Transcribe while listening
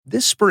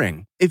This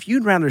spring, if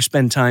you'd rather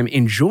spend time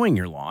enjoying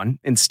your lawn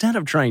instead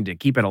of trying to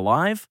keep it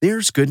alive,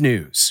 there's good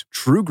news.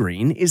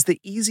 TruGreen is the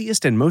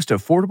easiest and most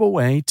affordable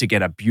way to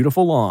get a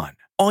beautiful lawn.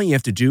 All you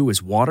have to do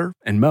is water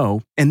and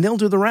mow, and they'll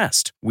do the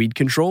rest. Weed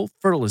control,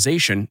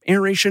 fertilization,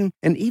 aeration,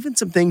 and even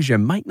some things you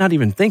might not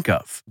even think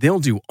of. They'll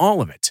do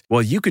all of it,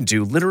 while you can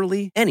do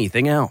literally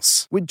anything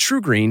else. With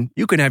TruGreen,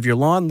 you can have your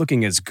lawn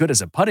looking as good as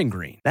a putting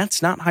green.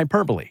 That's not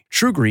hyperbole.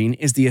 TruGreen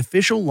is the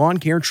official lawn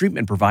care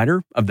treatment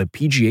provider of the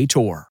PGA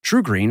Tour.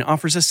 TruGreen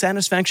offers a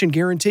satisfaction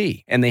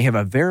guarantee, and they have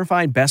a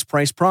verified best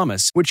price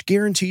promise, which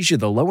guarantees you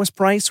the lowest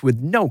price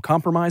with no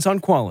compromise on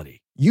quality.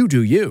 You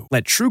do you.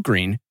 Let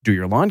TruGreen do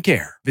your lawn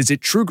care. Visit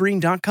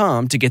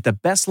TruGreen.com to get the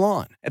best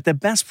lawn at the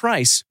best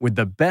price with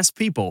the best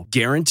people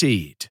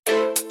guaranteed.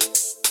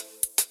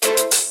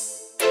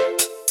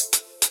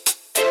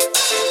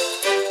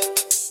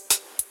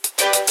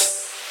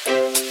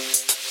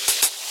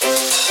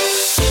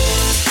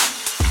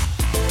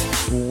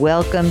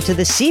 Welcome to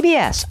the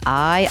CBS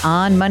Eye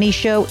on Money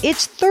show.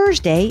 It's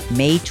Thursday,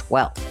 May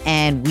 12th,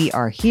 and we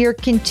are here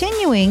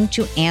continuing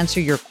to answer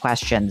your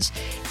questions.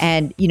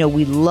 And,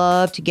 we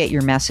love to get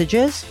your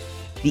messages.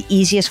 The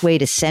easiest way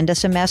to send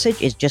us a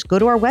message is just go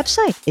to our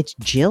website. It's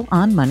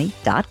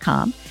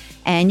jillonmoney.com,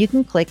 and you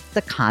can click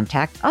the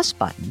Contact Us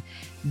button.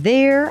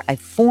 There, a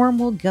form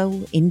will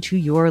go into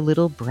your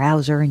little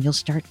browser, and you'll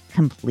start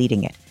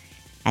completing it.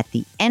 At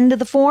the end of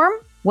the form,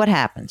 what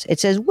happens? It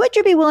says, would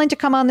you be willing to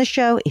come on the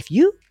show? If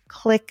you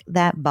click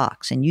that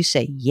box and you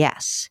say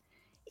yes,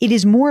 it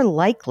is more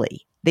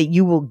likely that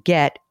you will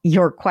get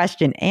your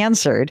question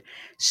answered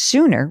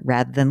sooner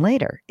rather than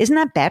later. Isn't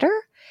that better?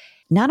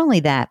 Not only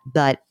that,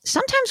 but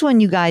sometimes when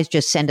you guys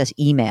just send us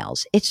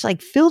emails, it's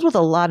like filled with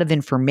a lot of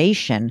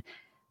information,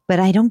 but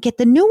I don't get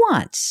the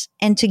nuance.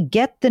 And to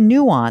get the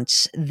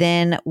nuance,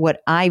 then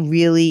what I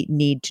really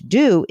need to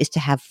do is to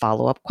have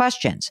follow-up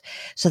questions.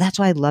 So that's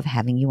why I love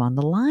having you on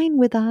the line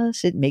with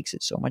us. It makes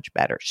it so much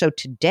better. So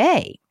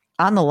today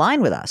on the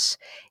line with us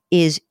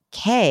is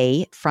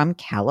Kay from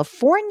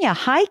California.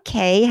 Hi,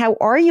 Kay. How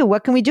are you?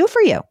 What can we do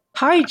for you?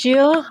 Hi,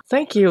 Jill.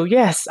 Thank you.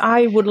 Yes,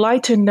 I would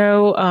like to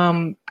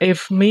know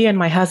if me and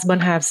my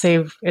husband have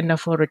saved enough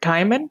for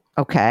retirement.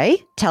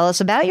 Okay. Tell us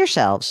about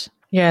yourselves.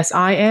 Yes,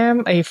 I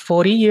am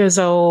 40 years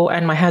old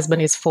and my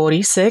husband is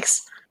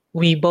 46.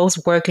 We both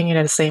working in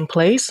the same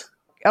place.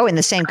 Oh, in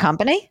the same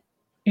company?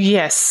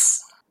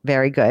 Yes.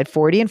 Very good.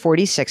 40 and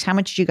 46. How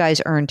much did you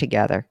guys earn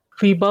together?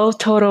 We both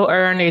total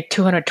earn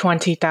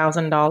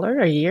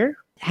 $220,000 a year.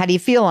 How do you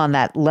feel on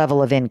that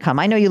level of income?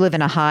 I know you live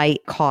in a high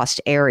cost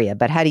area,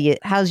 but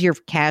how's your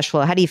cash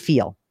flow? How do you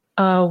feel?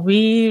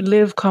 We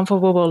live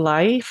comfortable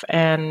life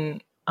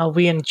and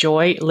we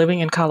enjoy living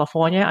in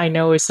California. I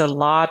know it's a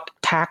lot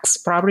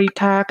property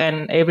tax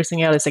and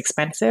everything else is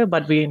expensive,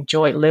 but we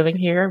enjoy living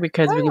here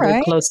because we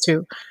live close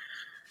to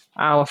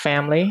our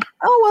family.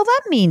 Oh, well,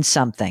 that means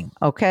something.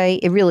 Okay.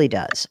 It really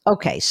does.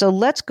 Okay. So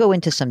let's go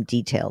into some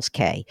details,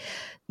 Kay.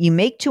 You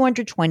make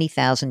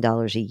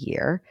 $220,000 a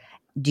year.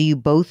 Do you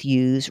both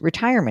use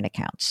retirement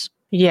accounts?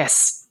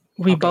 Yes.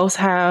 We both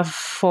have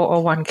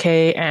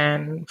 401k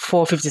and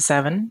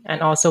 457,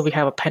 and also we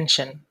have a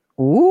pension.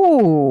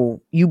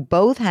 Ooh, you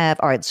both have.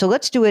 All right. So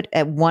let's do it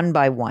at one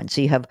by one. So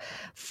you have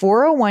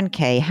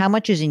 401k. How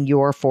much is in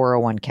your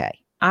 401k?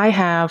 I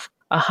have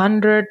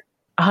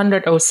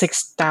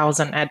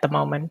 106,000 at the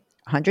moment.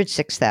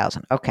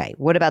 106,000. Okay.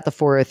 What about the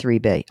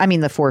 403b? I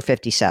mean, the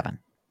 457.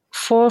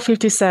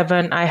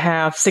 457, I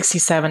have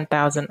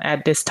 67,000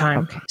 at this time.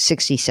 Okay.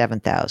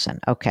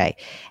 67,000. Okay.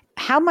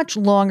 How much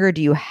longer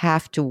do you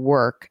have to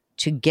work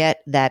to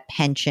get that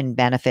pension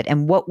benefit,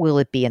 and what will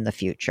it be in the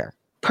future?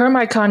 Per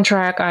my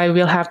contract, I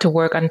will have to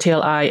work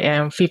until I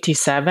am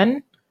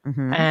 57,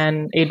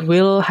 and it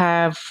will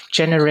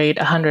generate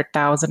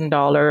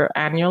 $100,000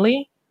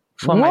 annually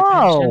for my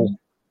pension.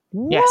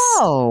 Yes.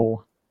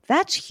 Whoa.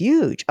 That's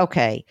huge.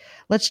 Okay.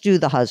 Let's do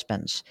the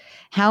husband's.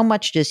 How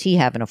much does he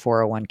have in a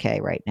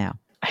 401k right now?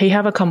 He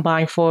have a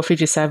combined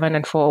 457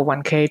 and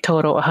 401k,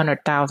 total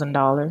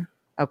 $100,000.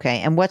 Okay.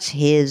 And what's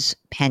his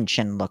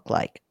pension look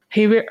like?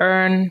 He will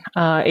earn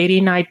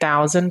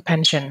 89,000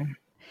 pension.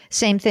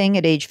 Same thing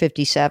at age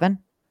 57?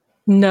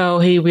 No,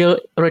 he will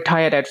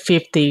retire at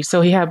 50.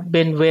 So he have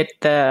been with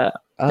the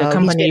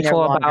company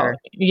for about,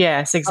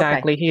 yes,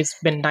 exactly. Okay. He's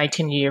been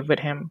 19 years with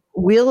him.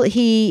 Will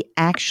he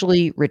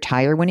actually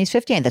retire when he's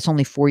 50? And that's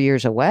only 4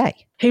 years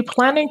away. He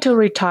planning to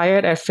retire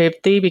at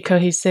 50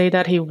 because he said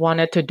that he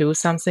wanted to do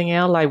something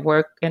else, like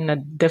work in a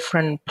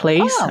different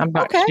place.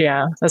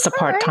 That's a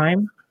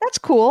part-time. That's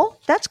cool.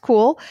 That's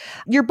cool.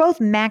 You're both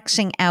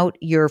maxing out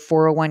your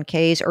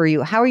 401ks,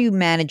 or how are you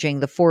managing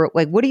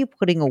what are you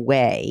putting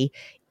away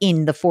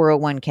in the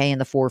 401k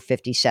and the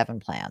 457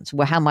 plans?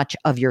 Well, how much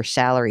of your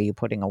salary are you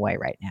putting away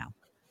right now?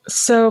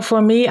 So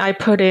for me, I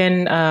put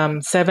in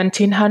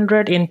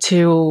 $1,700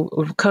 into,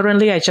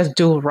 currently I just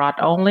do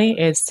Roth only.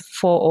 It's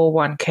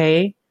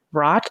 401k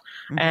Roth,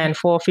 and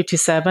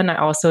 457, I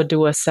also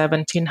do a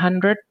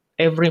 $1,700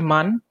 every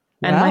month.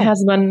 And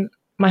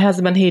My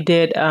husband, he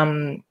did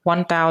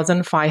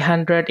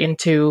 1,500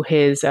 into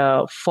his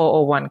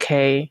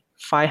 401k,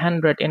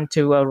 500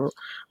 into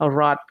a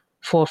Roth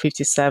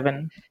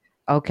 457.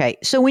 Okay.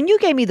 So when you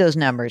gave me those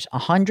numbers,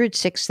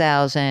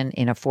 106,000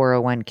 in a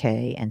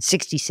 401k and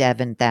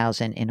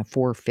 67,000 in a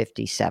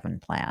 457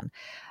 plan.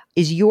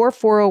 Is your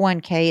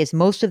 401k, is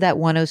most of that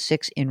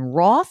 106 in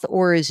Roth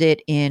or is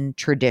it in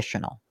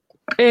traditional?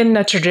 In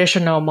the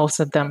traditional, most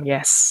of them,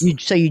 yes.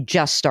 So you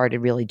just started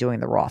really doing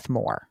the Roth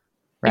more,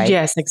 right?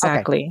 Yes,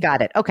 exactly. Okay,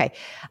 got it. Okay.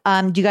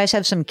 Do you guys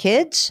have some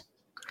kids?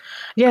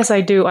 Yes,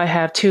 I do. I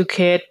have 2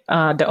 kids.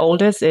 The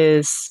oldest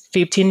is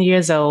 15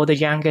 years old. The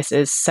youngest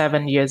is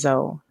 7 years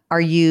old.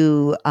 Are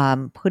you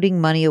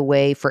putting money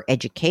away for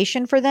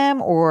education for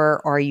them,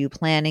 or are you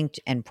planning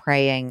and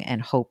praying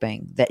and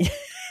hoping that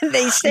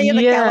they stay in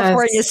the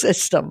California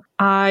system?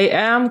 I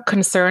am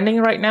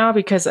concerning right now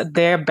because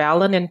they're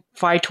balanced in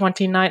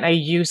 529. I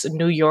use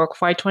New York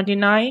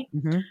 529.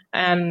 Mm-hmm.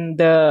 And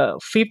the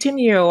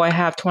 15-year-old, I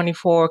have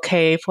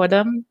 24K for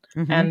them.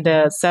 Mm-hmm. And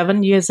the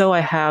 7 years old, I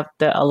have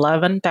the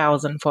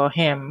 11,000 for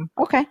him.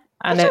 Okay.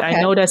 And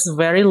I know that's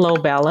very low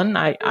balance.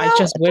 I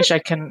just wish I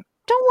can.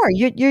 Don't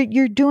worry.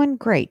 You're doing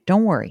great.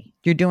 Don't worry.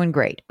 You're doing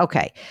great.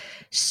 Okay.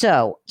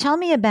 So tell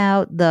me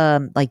about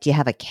do you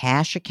have a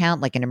cash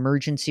account, like an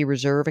emergency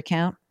reserve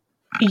account?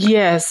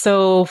 Yes.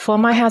 So for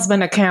my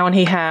husband account,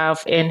 he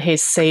have in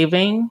his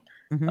saving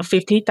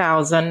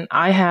 50,000.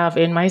 I have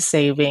in my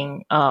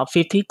saving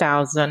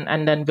 50,000.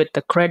 And then with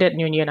the credit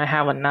union, I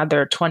have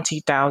another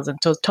 20,000.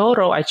 So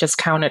total, I just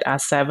counted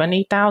as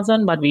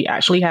 70,000, but we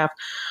actually have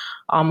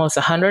almost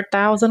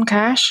 100,000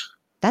 cash.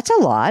 That's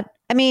a lot.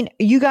 I mean,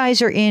 you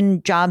guys are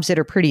in jobs that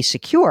are pretty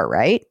secure,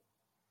 right?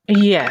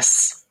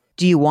 Yes.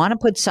 Do you want to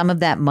put some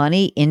of that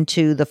money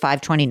into the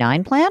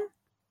 529 plan?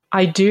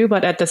 I do,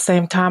 but at the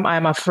same time,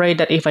 I'm afraid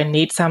that if I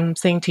need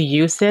something to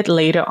use it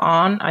later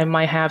on, I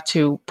might have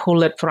to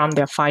pull it from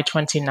the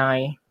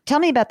 529. Tell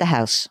me about the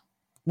house.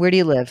 Where do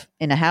you live?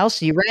 In a house?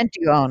 Do you rent?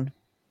 Do you own?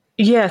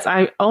 Yes,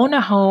 I own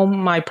a home,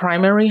 my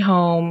primary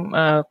home.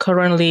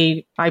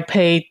 Currently, I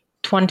pay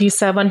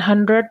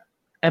 $2,700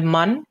 a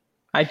month.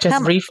 I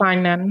just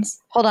refinance.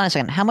 Hold on a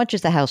second. How much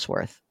is the house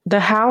worth? The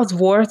house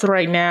worth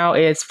right now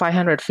is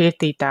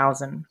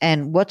 $550,000.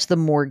 And what's the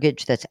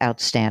mortgage that's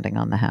outstanding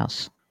on the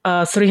house?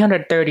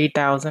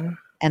 $330,000.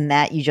 And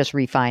that you just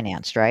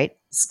refinanced, right?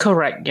 It's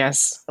correct.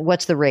 Yes.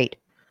 What's the rate?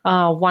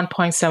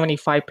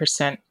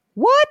 1.75%.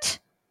 What?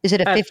 Is it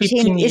a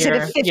 15 year? Is it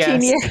a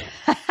 15 year?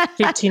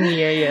 15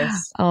 year,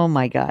 yes. Oh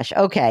my gosh.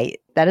 Okay.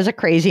 That is a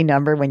crazy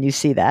number when you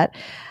see that.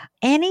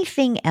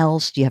 Anything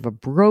else? Do you have a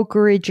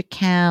brokerage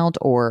account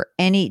do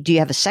you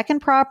have a second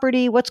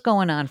property? What's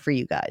going on for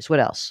you guys? What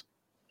else?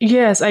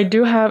 Yes, I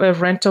do have a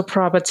rental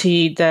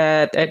property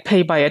that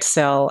pay by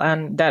itself.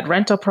 And that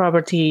rental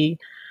property,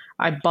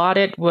 I bought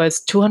it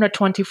was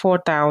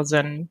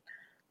 $224,000.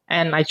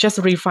 And I just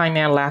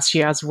refinanced last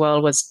year as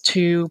well, was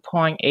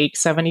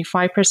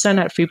 2.875%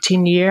 at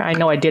 15 year. I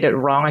know I did it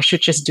wrong. I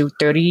should just do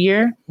 30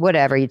 year.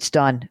 Whatever, it's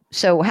done.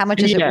 So how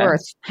much is it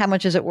worth? How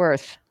much is it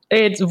worth?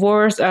 It's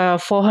worth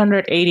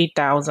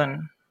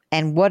 $480,000.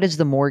 And what is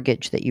the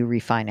mortgage that you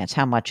refinance?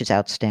 How much is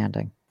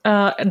outstanding?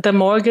 The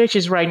mortgage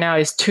is right now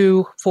is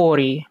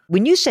 $240,000.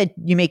 When you said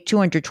you make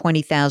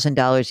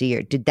 $220,000 a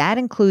year, did that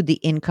include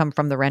the income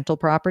from the rental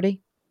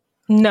property?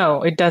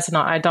 No, it does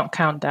not. I don't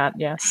count that.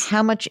 Yes.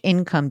 How much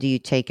income do you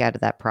take out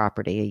of that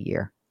property a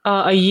year?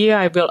 A year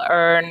I will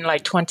earn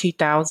like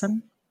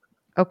 $20,000.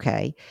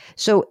 Okay.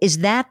 So is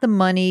that the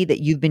money that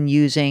you've been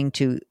using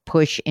to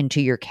push into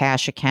your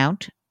cash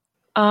account?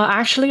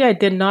 Actually, I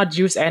did not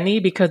use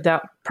any because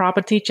that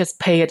property just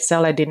pay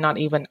itself. I did not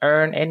even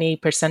earn any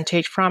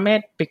percentage from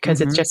it because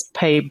it just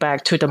paid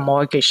back to the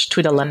mortgage,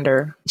 to the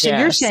lender. So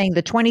you're saying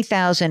the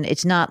 $20,000,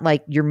 it's not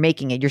like you're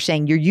making it. You're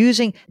saying you're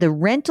using the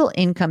rental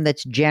income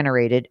that's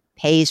generated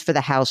pays for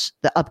the house,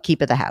 the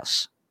upkeep of the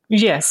house.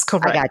 Yes,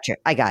 correct. I got you.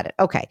 I got it.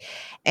 Okay.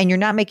 And you're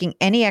not making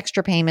any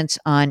extra payments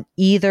on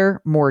either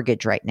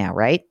mortgage right now,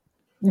 right?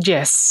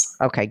 Yes.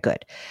 Okay,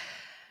 good.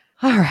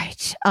 All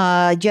right.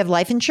 Do you have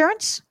life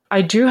insurance?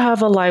 I do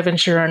have a life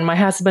insurance. My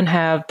husband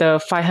have the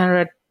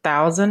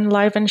 500,000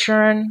 life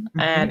insurance,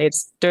 and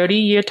it's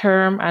 30-year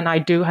term. And I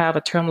do have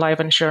a term life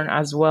insurance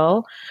as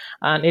well,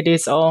 and it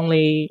is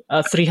only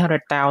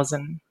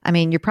 300,000. I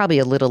mean, you're probably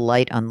a little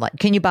light on life.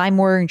 Can you buy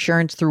more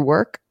insurance through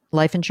work?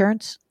 Life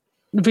insurance?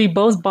 We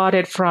both bought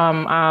it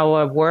from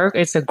our work.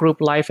 It's a group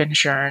life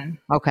insurance.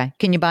 Okay.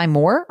 Can you buy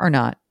more or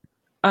not?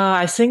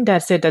 I think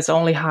that's it. That's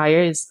only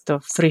higher is the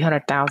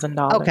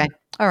 $300,000. Okay.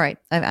 All right.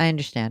 I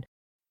understand.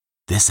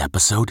 This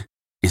episode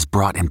is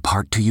brought in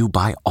part to you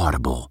by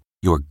Audible,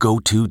 your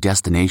go-to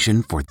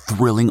destination for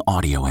thrilling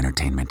audio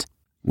entertainment.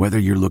 Whether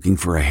you're looking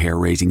for a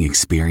hair-raising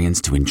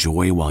experience to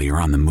enjoy while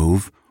you're on the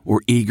move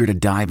or eager to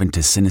dive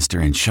into sinister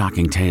and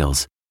shocking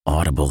tales,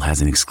 Audible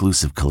has an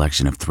exclusive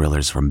collection of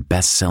thrillers from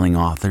best-selling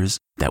authors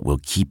that will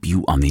keep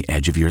you on the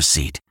edge of your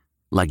seat.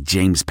 Like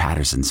James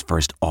Patterson's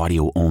first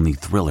audio-only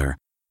thriller,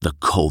 The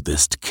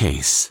Coldest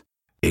Case.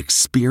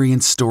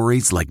 Experience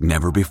stories like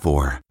never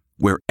before.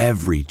 where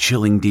every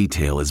chilling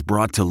detail is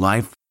brought to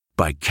life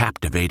by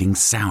captivating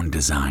sound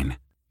design.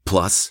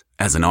 Plus,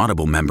 as an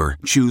Audible member,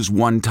 choose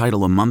one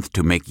title a month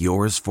to make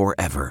yours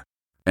forever.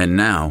 And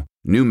now,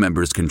 new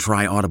members can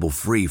try Audible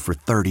free for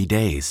 30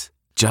 days.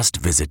 Just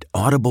visit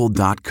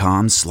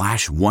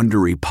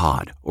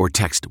audible.com/WonderyPod or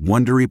text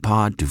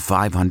WonderyPod to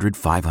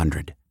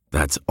 500-500.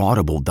 That's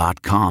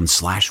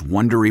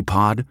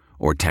audible.com/WonderyPod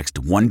or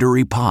text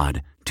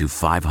WonderyPod to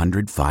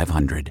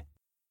 500-500.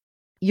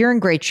 You're in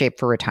great shape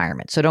for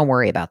retirement, so don't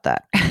worry about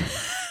that.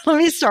 Let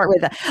me start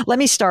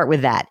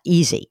with that.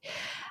 Easy.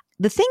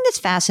 The thing that's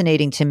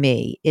fascinating to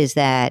me is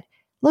that,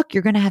 look,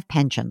 you're going to have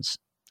pensions,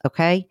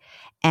 okay?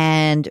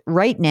 And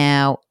right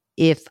now,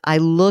 if I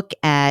look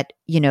at,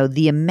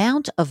 the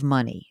amount of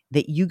money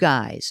that you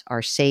guys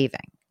are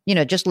saving,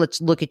 just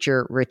let's look at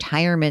your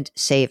retirement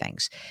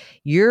savings.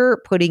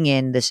 You're putting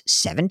in this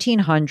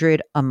 $1,700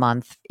 a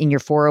month in your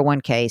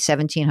 401k,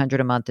 $1,700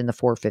 a month in the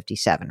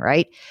 457,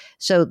 right?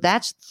 So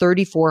that's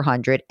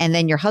 $3,400. And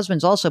then your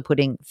husband's also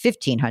putting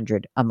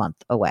 $1,500 a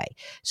month away.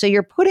 So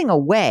you're putting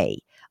away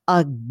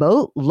a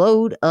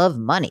boatload of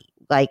money.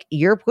 Like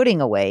you're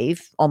putting away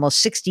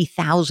almost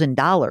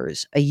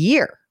 $60,000 a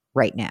year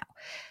right now.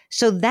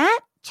 So that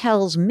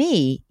tells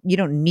me you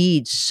don't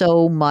need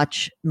so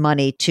much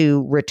money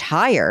to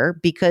retire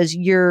because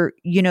you're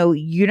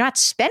not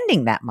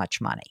spending that much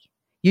money.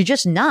 You're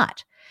just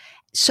not.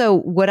 So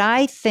what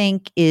I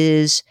think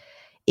is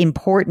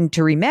important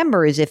to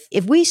remember is if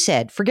we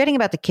said, forgetting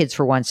about the kids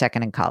for 1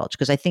 second in college,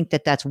 because I think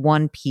that that's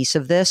one piece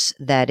of this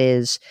that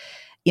is,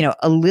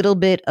 a little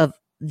bit of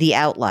the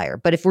outlier.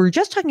 But if we're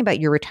just talking about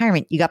your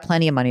retirement, you got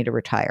plenty of money to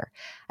retire.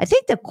 I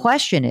think the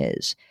question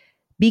is,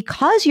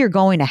 because you're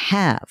going to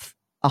have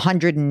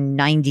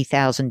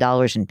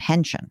 $190,000 in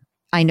pension.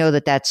 I know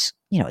that that's,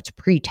 it's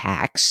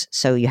pre-tax,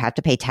 so you have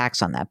to pay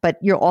tax on that, but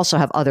you'll also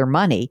have other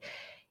money.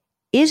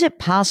 Is it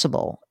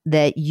possible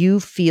that you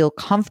feel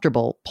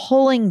comfortable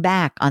pulling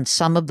back on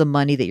some of the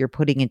money that you're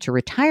putting into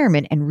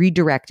retirement and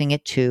redirecting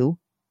it to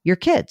your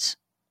kids?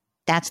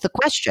 That's the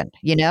question,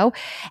 And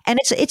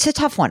it's a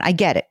tough one. I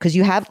get it. Because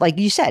you have, like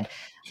you said,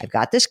 I've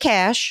got this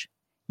cash.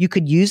 You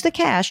could use the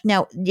cash.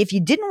 Now, if you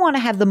didn't want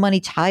to have the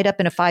money tied up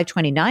in a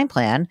 529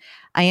 plan,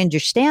 I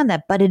understand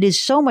that, but it is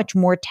so much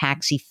more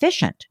tax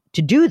efficient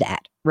to do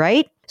that,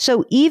 right?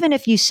 So even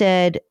if you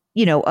said,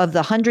 of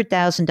the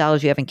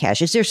 $100,000 you have in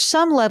cash, is there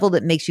some level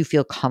that makes you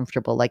feel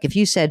comfortable? Like if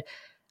you said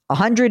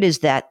 100 is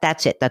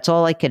that's it. That's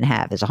all I can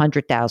have is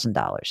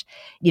 $100,000.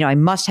 I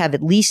must have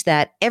at least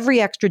that. Every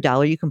extra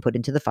dollar you can put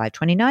into the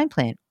 529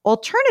 plan.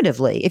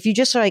 Alternatively, if you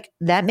just like,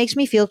 that makes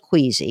me feel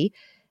queasy,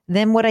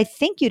 then what I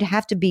think you'd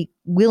have to be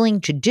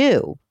willing to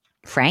do,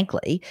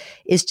 frankly,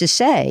 is to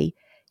say,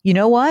 you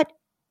know what?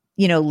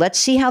 Let's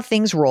see how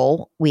things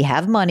roll. We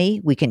have money.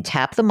 We can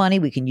tap the money.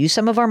 We can use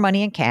some of our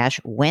money in cash.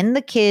 When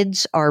the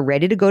kids are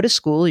ready to go to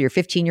school, your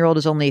 15-year-old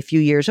is only a few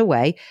years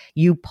away.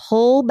 You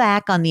pull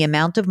back on the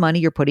amount of money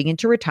you're putting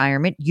into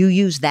retirement. You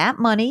use that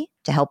money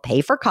to help pay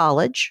for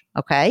college,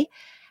 okay?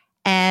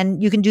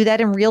 And you can do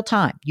that in real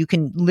time. You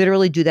can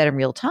literally do that in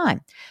real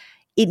time.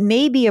 It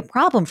may be a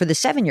problem for the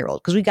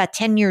 7-year-old because we got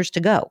 10 years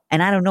to go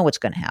and I don't know what's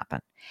going to happen.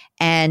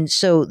 And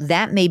so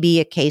that may be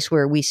a case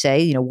where we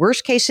say,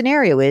 worst case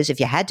scenario is if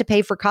you had to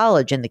pay for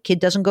college and the kid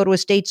doesn't go to a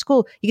state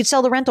school, you could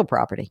sell the rental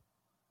property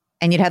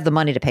and you'd have the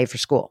money to pay for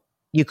school.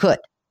 You could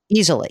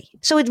easily.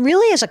 So it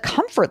really is a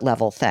comfort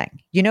level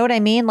thing. You know what I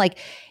mean? Like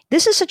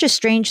this is such a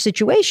strange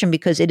situation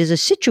because it is a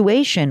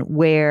situation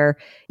where,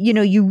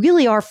 you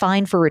really are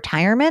fine for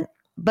retirement.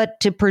 But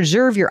to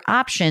preserve your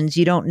options,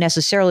 you don't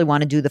necessarily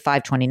want to do the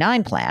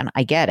 529 plan.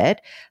 I get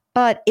it.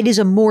 But it is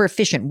a more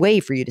efficient way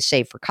for you to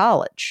save for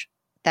college.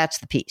 That's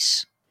the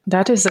piece.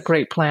 That is a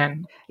great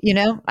plan.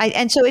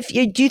 And so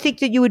do you think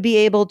that you would be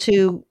able to,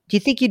 do you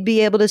think you'd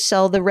be able to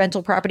sell the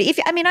rental property?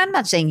 I'm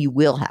not saying you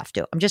will have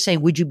to. I'm just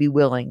saying, would you be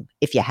willing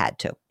if you had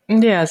to?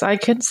 Yes, I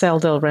can sell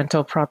the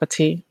rental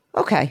property.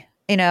 Okay.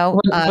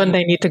 When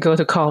they need to go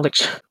to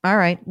college. All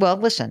right. Well,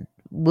 listen,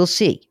 we'll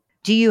see.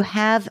 Do you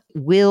have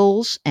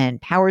wills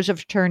and powers of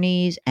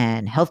attorneys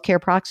and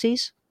healthcare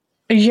proxies?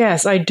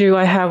 Yes, I do.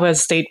 I have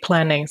estate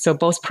planning. So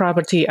both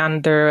property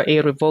under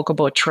a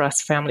revocable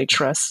trust, family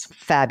trust.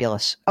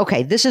 Fabulous.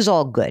 Okay, this is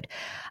all good.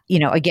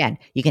 Again,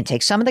 you can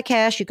take some of the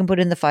cash, you can put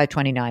it in the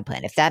 529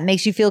 plan. If that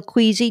makes you feel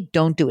queasy,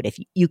 don't do it. If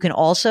you can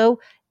also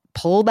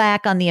pull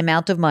back on the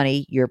amount of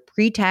money, your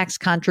pre-tax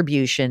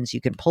contributions,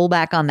 you can pull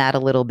back on that a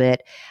little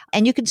bit.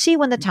 And you can see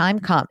when the time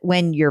comes,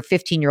 when your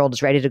 15-year-old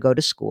is ready to go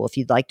to school. If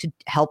you'd like to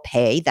help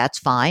pay, that's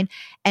fine.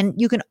 And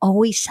you can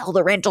always sell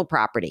the rental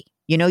property.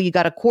 You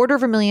got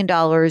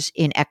 $250,000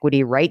 in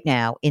equity right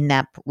now in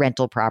that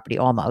rental property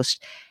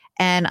almost.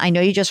 And I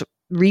know you just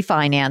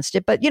refinanced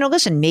it, but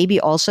listen, maybe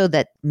also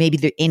that maybe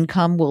the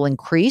income will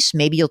increase.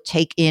 Maybe you'll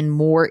take in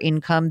more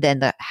income than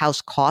the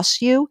house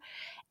costs you.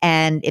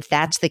 And if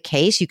that's the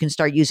case, you can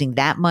start using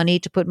that money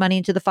to put money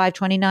into the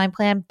 529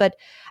 plan. But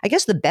I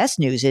guess the best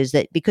news is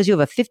that because you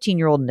have a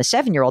 15-year-old and a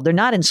 7-year-old, they're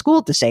not in school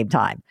at the same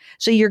time.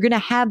 So you're going to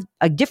have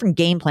a different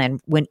game plan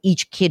when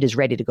each kid is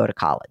ready to go to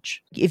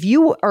college. If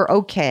you are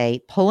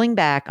okay pulling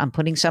back on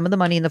putting some of the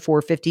money in the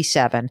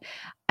 457,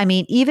 I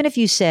mean, even if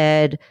you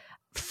said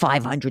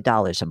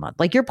 $500 a month,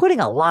 like you're putting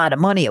a lot of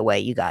money away,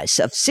 you guys,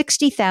 of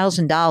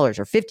 $60,000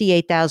 or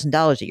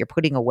 $58,000 that you're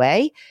putting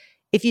away.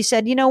 If you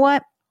said, you know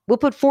what, we'll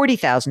put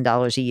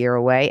 $40,000 a year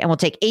away and we'll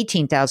take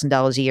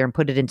 $18,000 a year and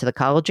put it into the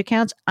college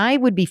accounts, I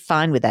would be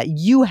fine with that.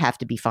 You have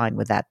to be fine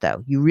with that,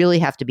 though. You really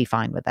have to be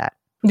fine with that.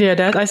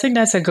 Yeah, I think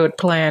that's a good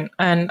plan.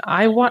 And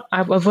I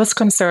was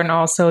concerned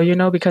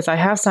also, because I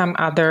have some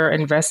other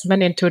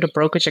investment into the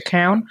brokerage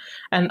account,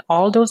 and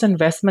all those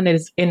investment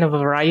is in a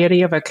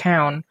variety of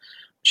account.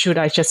 Should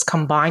I just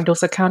combine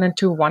those accounts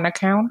into one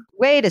account?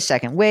 Wait a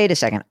second.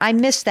 I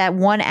missed that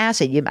one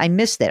asset. I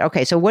missed it.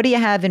 Okay, so what do you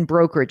have in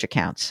brokerage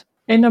accounts?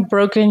 In a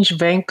brokerage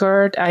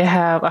Vanguard, I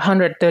have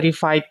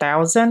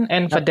 $135,000,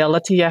 and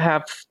Fidelity I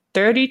have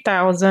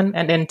 $30,000,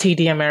 and in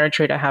TD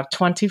Ameritrade I have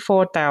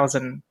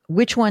 $24,000.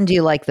 Which one do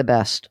you like the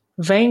best?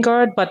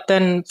 Vanguard, but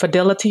then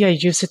Fidelity I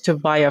use it to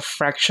buy a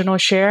fractional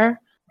share.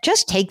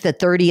 Just take the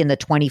 30 and the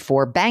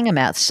 24, bang them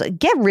out,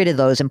 get rid of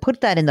those, and put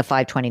that in the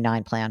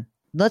 529 plan.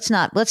 Let's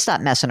stop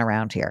messing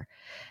around here.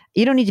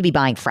 You don't need to be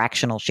buying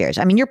fractional shares.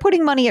 I mean, you're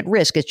putting money at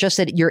risk. It's just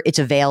that it's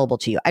available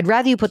to you. I'd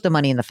rather you put the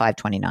money in the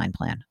 529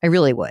 plan. I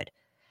really would.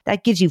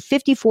 That gives you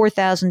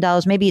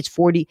 $54,000. Maybe it's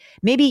 40.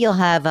 Maybe you'll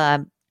have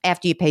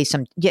after you pay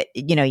some,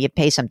 you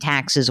pay some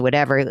taxes,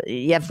 whatever.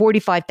 You have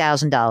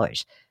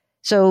 $45,000.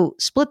 So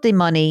split the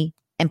money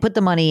and put the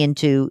money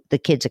into the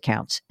kids'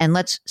 accounts. And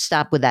let's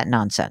stop with that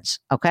nonsense.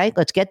 Okay,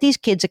 let's get these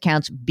kids'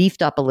 accounts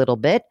beefed up a little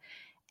bit.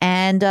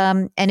 And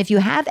if you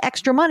have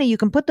extra money, you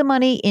can put the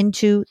money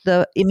into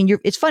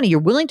it's funny,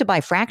 you're willing to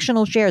buy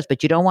fractional shares,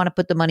 but you don't want to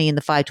put the money in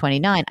the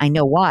 529. I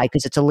know why,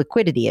 because it's a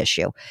liquidity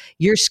issue.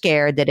 You're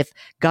scared that if,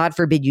 God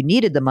forbid, you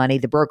needed the money,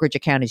 the brokerage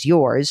account is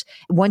yours.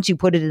 Once you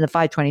put it in the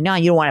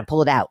 529, you don't want to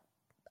pull it out.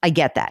 I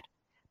get that.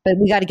 But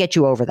we got to get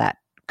you over that,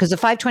 because the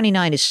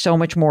 529 is so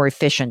much more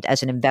efficient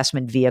as an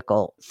investment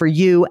vehicle for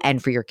you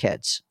and for your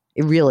kids.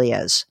 It really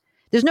is.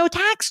 There's no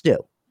tax due.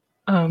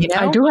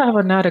 I do have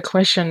another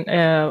question.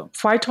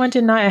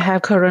 529 I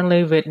have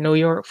currently with New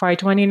York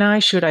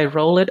 529. Should I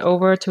roll it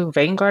over to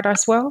Vanguard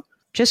as well?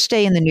 Just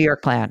stay in the New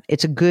York plan.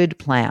 It's a good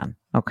plan.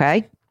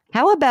 Okay.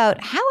 How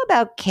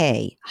about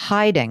Kay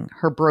hiding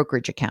her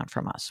brokerage account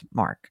from us,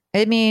 Mark?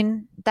 I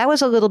mean, that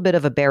was a little bit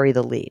of a bury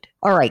the lead.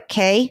 All right,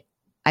 Kay,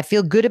 I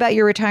feel good about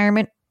your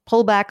retirement.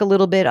 Pull back a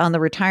little bit on the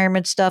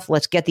retirement stuff.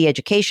 Let's get the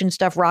education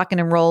stuff rocking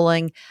and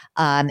rolling.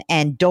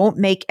 And don't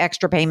make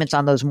extra payments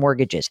on those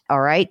mortgages. All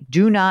right.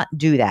 Do not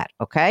do that.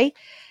 Okay.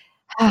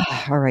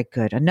 All right.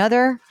 Good.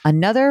 Another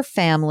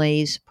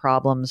family's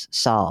problems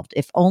solved.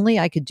 If only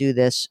I could do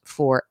this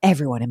for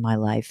everyone in my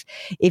life.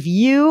 If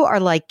you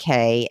are like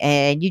Kay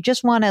and you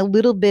just want a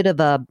little bit of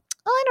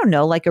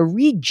like a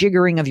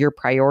rejiggering of your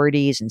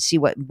priorities and see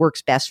what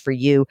works best for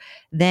you,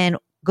 then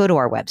go to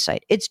our website.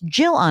 It's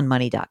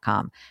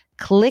JillOnMoney.com.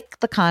 Click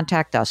the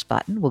Contact Us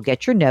button. We'll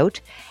get your note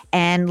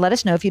and let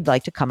us know if you'd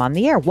like to come on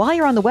the air. While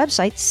you're on the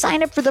website,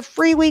 sign up for the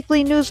free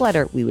weekly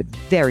newsletter. We would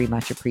very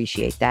much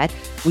appreciate that.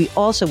 We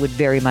also would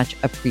very much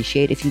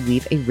appreciate if you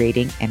leave a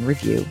rating and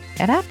review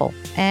at Apple.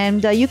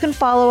 And you can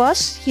follow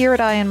us here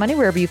at Eye on Money,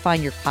 wherever you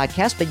find your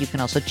podcast, but you can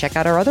also check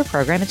out our other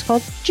program. It's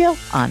called Jill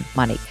on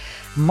Money.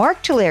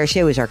 Mark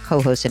Talercio is our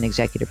co-host and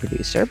executive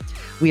producer.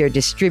 We are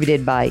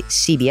distributed by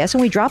CBS, and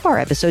we drop our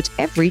episodes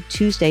every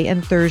Tuesday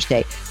and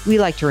Thursday. We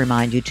like to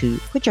remind you to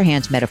put your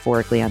hands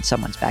metaphorically on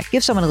someone's back.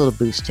 Give someone a little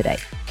boost today.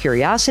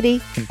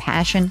 Curiosity,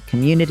 compassion,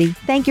 community.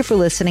 Thank you for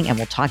listening, and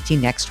we'll talk to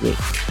you next week.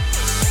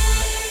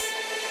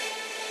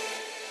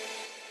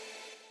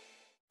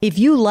 If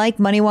you like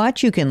Money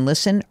Watch, you can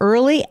listen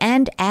early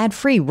and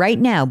ad-free right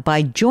now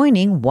by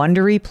joining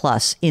Wondery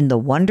Plus in the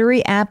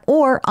Wondery app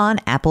or on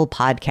Apple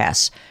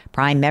Podcasts.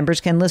 Prime members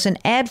can listen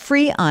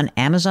ad-free on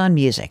Amazon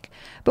Music.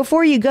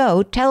 Before you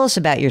go, tell us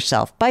about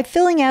yourself by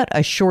filling out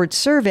a short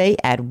survey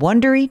at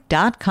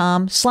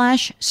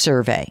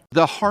Wondery.com/survey.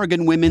 The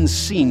Hargan women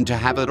seemed to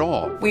have it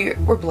all. We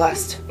were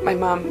blessed. My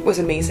mom was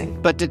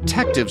amazing. But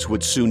detectives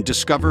would soon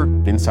discover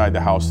inside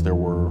the house there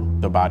were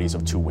the bodies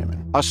of 2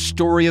 women. A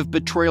story of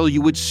betrayal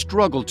you would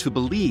struggle to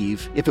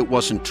believe if it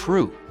wasn't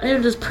true. I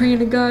am just praying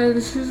to God,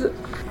 this is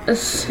a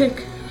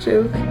sick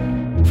joke.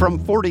 From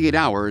 48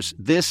 Hours,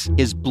 this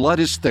is Blood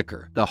is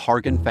Thicker, The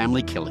Hargan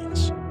Family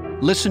Killings.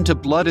 Listen to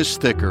Blood is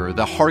Thicker,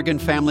 The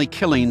Hargan Family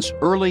Killings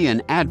early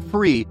and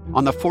ad-free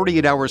on the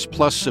 48 Hours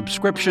Plus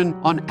subscription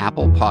on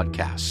Apple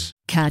Podcasts.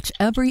 Catch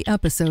every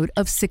episode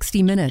of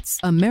 60 Minutes,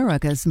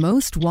 America's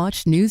most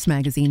watched news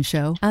magazine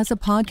show, as a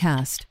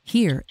podcast.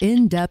 Hear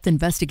in-depth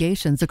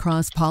investigations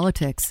across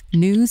politics,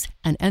 news,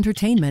 and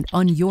entertainment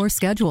on your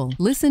schedule.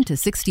 Listen to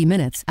 60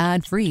 Minutes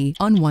ad-free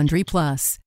on Wondery Plus.